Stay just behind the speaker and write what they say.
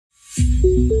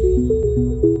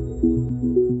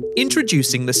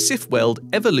Introducing the sifWELD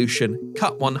Evolution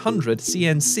Cut100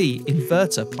 CNC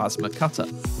inverter plasma cutter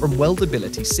from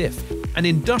Weldability Sif, an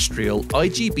industrial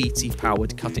IGBT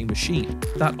powered cutting machine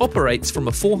that operates from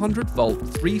a 400-volt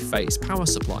 3-phase power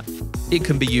supply. It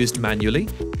can be used manually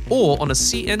or on a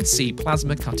CNC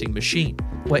plasma cutting machine,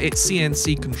 where its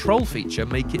CNC control feature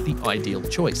make it the ideal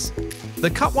choice. The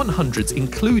Cut100's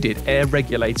included air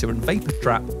regulator and vapor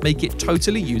trap make it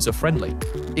totally user-friendly.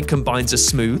 It combines a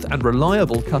smooth and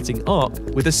reliable cutting arc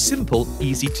with a simple,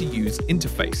 easy-to-use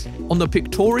interface. On the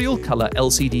pictorial color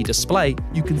LCD display,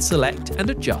 you can select and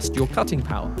adjust your cutting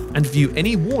power and view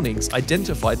any warnings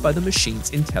identified by the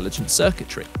machine's intelligent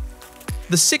circuitry.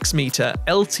 The 6-meter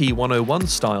LT101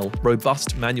 style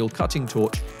robust manual cutting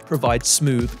torch provides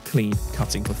smooth, clean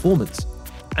cutting performance,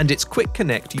 and its quick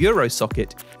connect Euro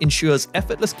socket ensures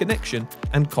effortless connection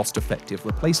and cost-effective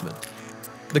replacement.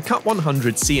 The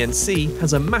Cut100 CNC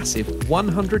has a massive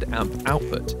 100 amp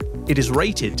output. It is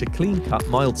rated to clean cut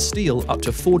mild steel up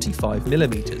to 45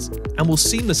 millimeters and will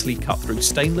seamlessly cut through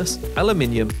stainless,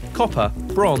 aluminium, copper,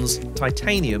 bronze,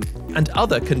 titanium, and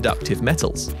other conductive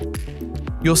metals.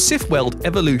 Your sifWELD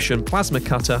Evolution plasma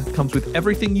cutter comes with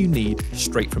everything you need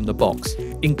straight from the box,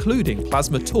 including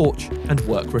plasma torch and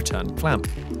work return clamp.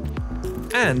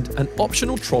 And an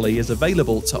optional trolley is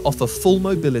available to offer full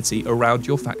mobility around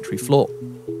your factory floor.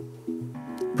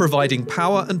 Providing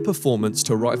power and performance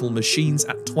to rival machines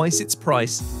at twice its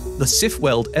price, the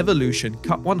sifWELD Evolution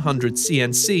Cut100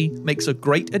 CNC makes a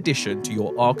great addition to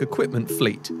your ARC equipment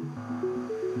fleet.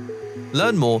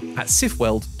 Learn more at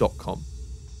sifweld.com.